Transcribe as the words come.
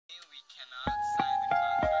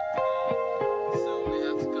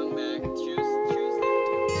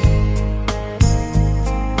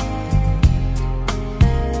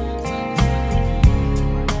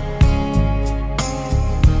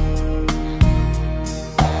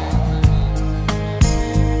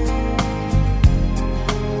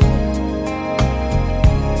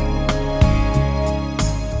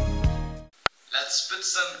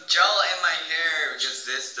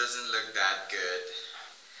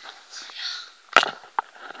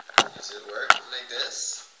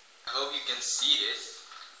you can see this.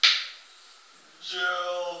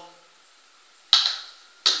 Gel.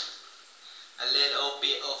 A little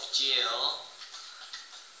bit of gel.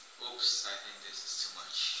 Oops, I think this is too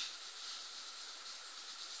much.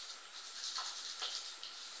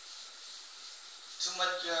 Too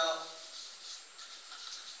much gel.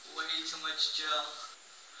 Way too much gel.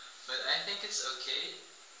 But I think it's okay.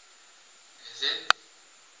 Is it?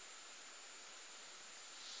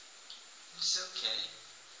 It's okay.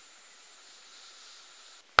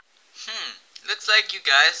 Looks like you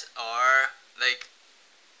guys are like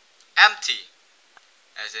empty,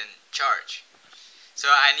 as in charge. So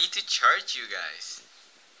I need to charge you guys,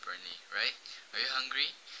 Bernie, right? Are you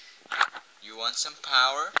hungry? You want some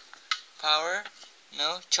power? Power?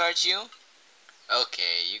 No? Charge you?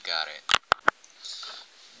 Okay, you got it.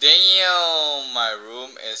 Damn, my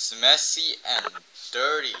room is messy and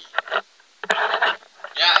dirty.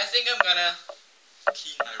 Yeah, I think I'm gonna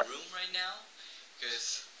clean my room right now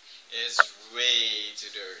because it's way too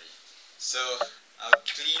dirty. So I'll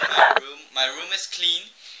clean my room. My room is clean,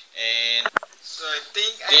 and so I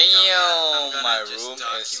think I'm gonna my just room is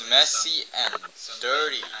document messy and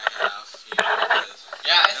dirty. I have here.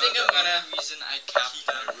 Yeah, I think I'm gonna. The reason I kept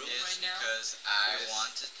my room right now because I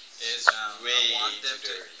wanted is way I want them too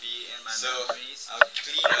dirty. To be in my memories. I'll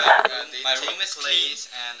clean my room. My room is clean,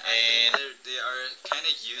 and I think they are kind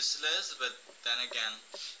of useless. But then again,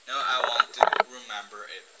 no, I want to remember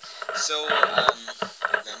it. So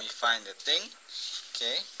let me find the thing.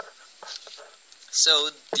 Okay.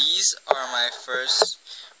 So these are my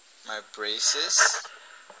braces.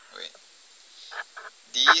 Wait.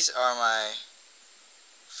 These are my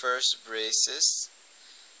first braces.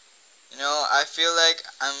 You know, I feel like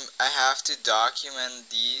I have to document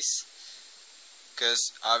these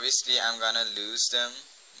because obviously I'm gonna lose them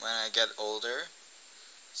when I get older.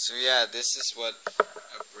 So yeah, this is what the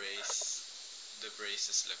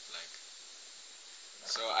braces look like.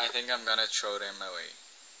 So I think I'm gonna throw them away.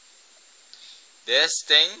 This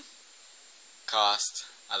thing cost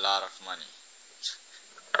a lot of money.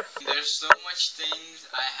 There's so much things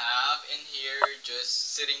I have in here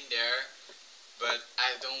just sitting there, but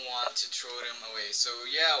I don't want to throw them away. So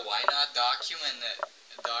yeah, why not document it?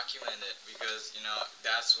 Because you know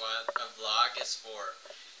that's what a vlog is for.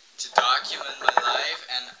 To document my life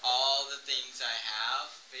and all the things I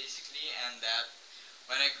have, basically, and that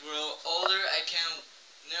when I grow older, I can,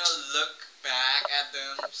 you know, look back at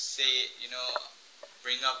them, say, you know,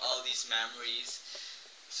 bring up all these memories.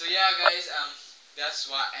 So yeah, guys, that's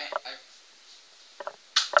why I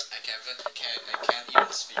can't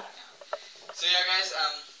even speak now. So yeah, guys,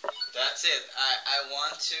 that's it. I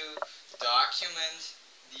want to document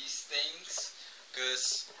these things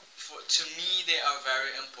because to me they are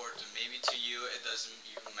very important. Maybe to you it doesn't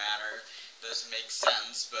even matter, doesn't make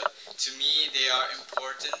sense, but to me they are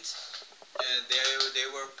important. They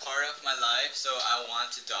were part of my life, so I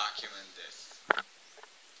want to document this.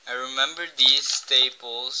 I remember these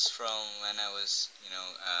staples from when I was, you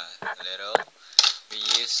know, little. We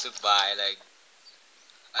used to buy like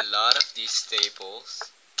a lot of these staples.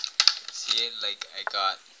 See it? Like I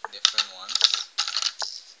got different ones.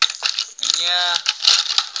 And yeah,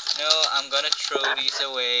 no, I'm gonna throw these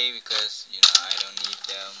away because, you know, I don't need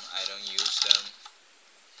them. I don't use them.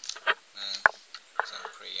 Some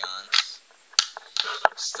crayons,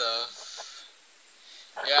 stuff.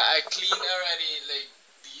 Yeah, I cleaned already, like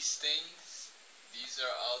these things. These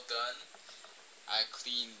are all done. I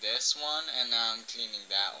cleaned this one and now I'm cleaning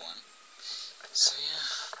that one. So yeah,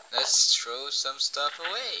 let's throw some stuff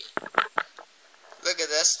away. Look at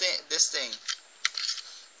this thing.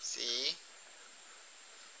 See?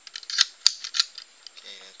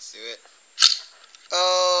 Okay, let's do it.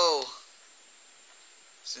 Oh!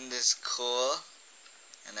 Isn't this cool?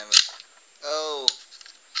 And then, oh!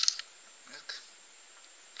 Look.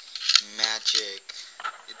 Magic.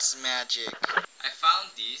 It's magic. I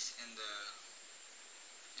found these in the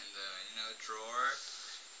you know, drawer.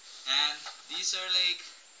 And these are like,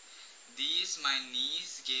 these my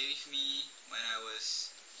niece gave me when I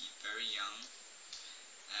was very young.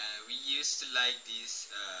 We used to like these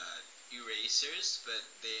erasers, but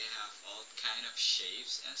they have all kind of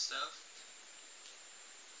shapes and stuff.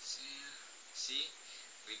 So yeah, see?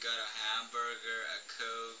 We got a hamburger, a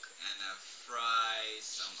Coke, and a fries,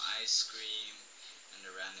 some ice cream, and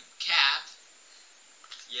a random cat.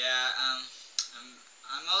 Yeah, I'm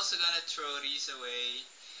also gonna throw these away,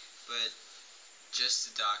 but just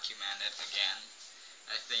to document it again.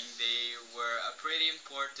 I think they were a pretty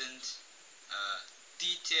important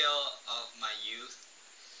detail of my youth.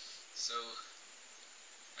 So,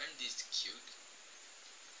 aren't these cute?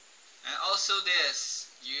 And also this.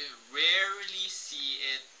 you rarely see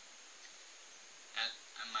it at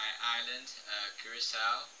my island,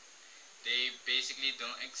 Curacao. They basically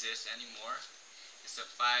don't exist anymore. It's the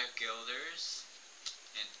 5 guilders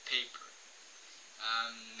and paper.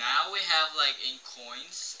 Now we have like in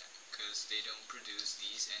coins because they don't produce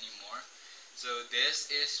these anymore. So this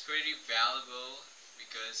is pretty valuable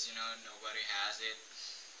because nobody has it.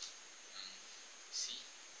 See,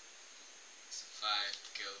 it's 5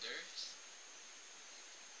 guilders.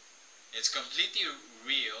 It's completely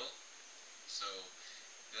real, so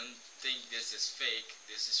don't think this is fake.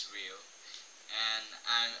 This is real, and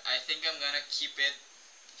I think I'm gonna keep it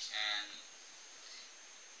and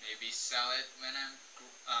maybe sell it when I'm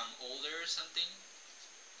older or something.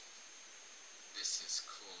 This is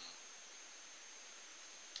cool.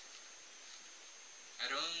 I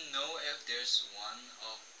don't know if there's one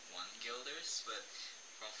of 1 guilders, but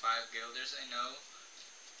from 5 guilders I know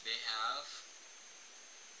they have,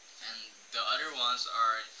 and the other ones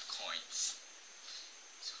are coins.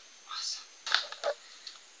 So awesome.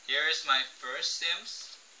 Here is my first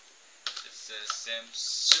Sims. It's a Sims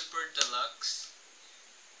Super Deluxe.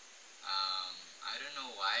 I don't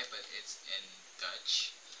know why, but it's in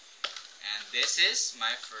Dutch. And this is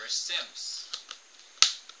my first Sims.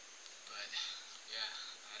 But yeah,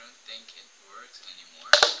 I don't think it works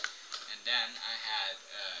anymore. And then I had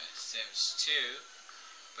Sims 2,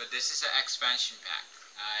 but this is an expansion pack.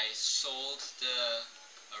 I sold the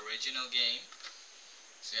original game.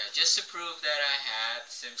 So yeah, just to prove that I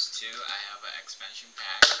had Sims 2, I have an expansion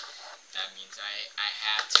pack. That means I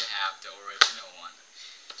had to have the original one.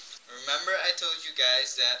 Remember I told you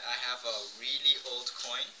guys that I have a really old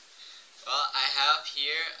coin? Well, I have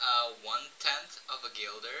here 1/10 of a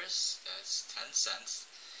guilders, that's 10 cents.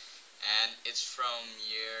 And it's from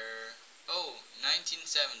year,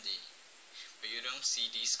 1970. But you don't see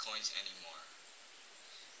these coins anymore.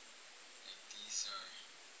 Like these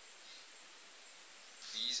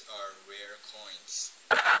are rare coins.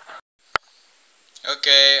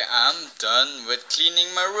 Okay, I'm done with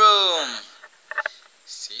cleaning my room.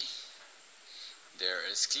 See? There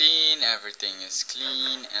is clean, everything is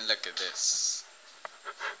clean, and look at this.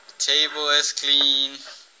 The table is clean.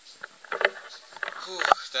 Whew,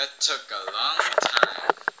 that took a long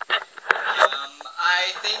time.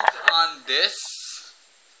 I think on this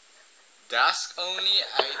desk only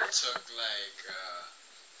I took like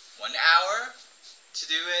 1 hour to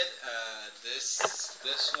do it.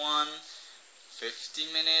 This one 50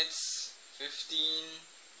 minutes, 15,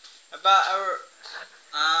 about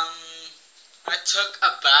I took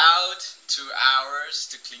about 2 hours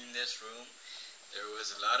to clean this room. There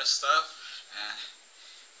was a lot of stuff, and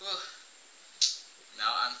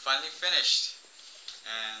now I'm finally finished,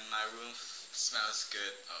 and my room smells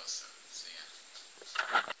good also. So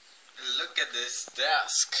yeah, look at this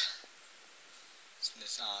desk. Isn't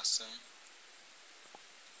this awesome?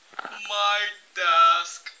 My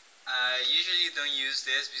desk. I usually don't use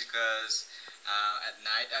this because at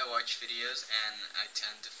night I watch videos and I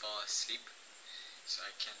tend to fall asleep. So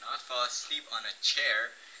I cannot fall asleep on a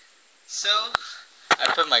chair. So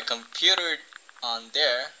I put my computer on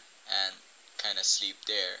there and kind of sleep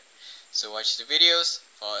there. So watch the videos,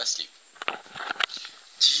 fall asleep.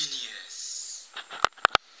 Genius.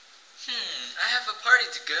 I have a party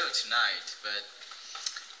to go tonight, but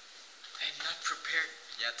I'm not prepared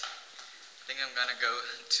yet. I think I'm gonna go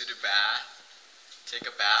to the bath, take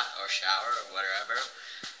a bath or shower or whatever,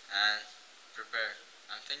 and prepare.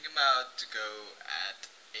 I'm thinking about to go at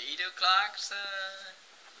 8 o'clock.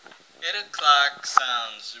 8 o'clock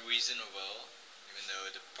sounds reasonable, even though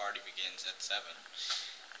the party begins at 7.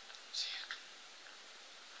 So yeah.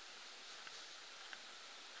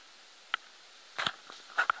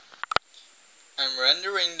 I'm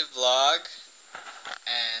rendering the vlog,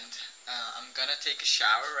 and I'm gonna take a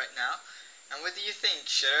shower right now. And what do you think?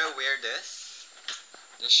 Should I wear this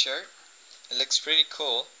shirt? It looks pretty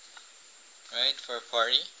cool, right, for a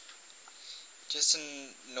party. Just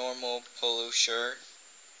a normal polo shirt.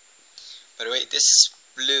 By the way, this is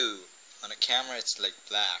blue. On the camera it's like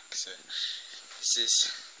black, so this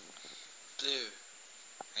is blue.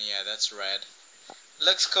 And yeah, that's red.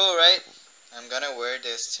 Looks cool, right? I'm gonna wear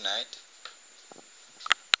this tonight.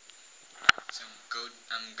 So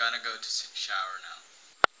I'm gonna go to shower now.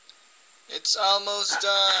 It's almost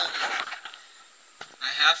done. I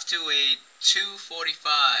have to wait 2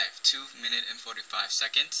 minutes and 45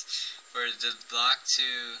 seconds for the vlog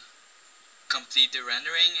to complete the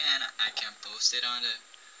rendering, and I can post it on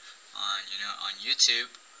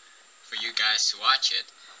YouTube for you guys to watch it.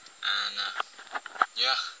 And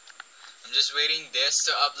yeah, I'm just waiting this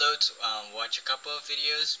to upload to watch a couple of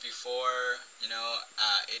videos before 8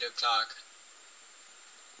 o'clock.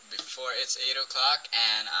 Before it's 8 o'clock,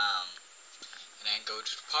 and then go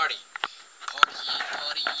to the party.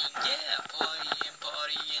 Partying, yeah,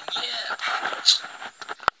 partying, yeah.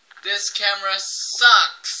 This camera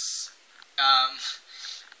sucks.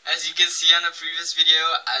 As you can see on the previous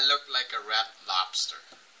video, I look like a red lobster.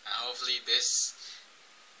 And hopefully this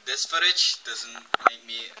footage doesn't make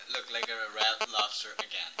me look like a red lobster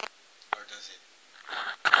again. Or does it?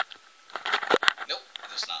 Nope, it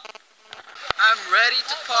does not. I'm ready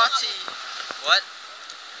to party. What?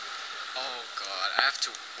 Oh god, I have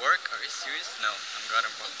to work? Are you serious? No, I'm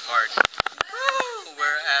gonna party. Woo!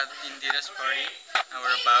 We're at Indira's party and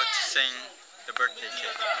we're about to sing the birthday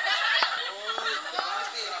cake.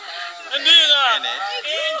 Indira!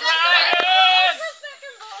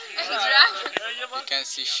 You can't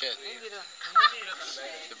see shit.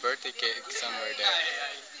 The birthday cake somewhere there.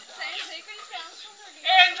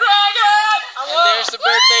 And there's the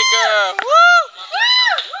birthday girl. Woo!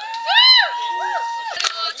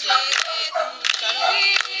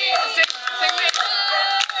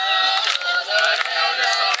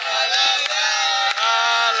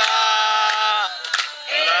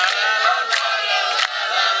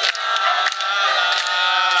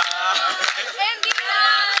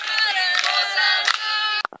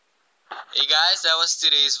 Hey guys, that was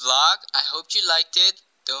today's vlog. I hope you liked it.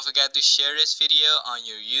 Don't forget to share this video on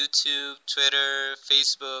your YouTube, Twitter,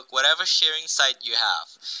 Facebook, whatever sharing site you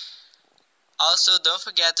have. Also, don't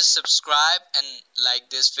forget to subscribe and like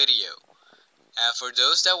this video. And for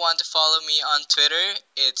those that want to follow me on Twitter,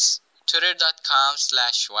 it's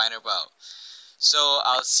twitter.com/WinerBao. So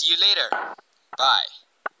I'll see you later. Bye.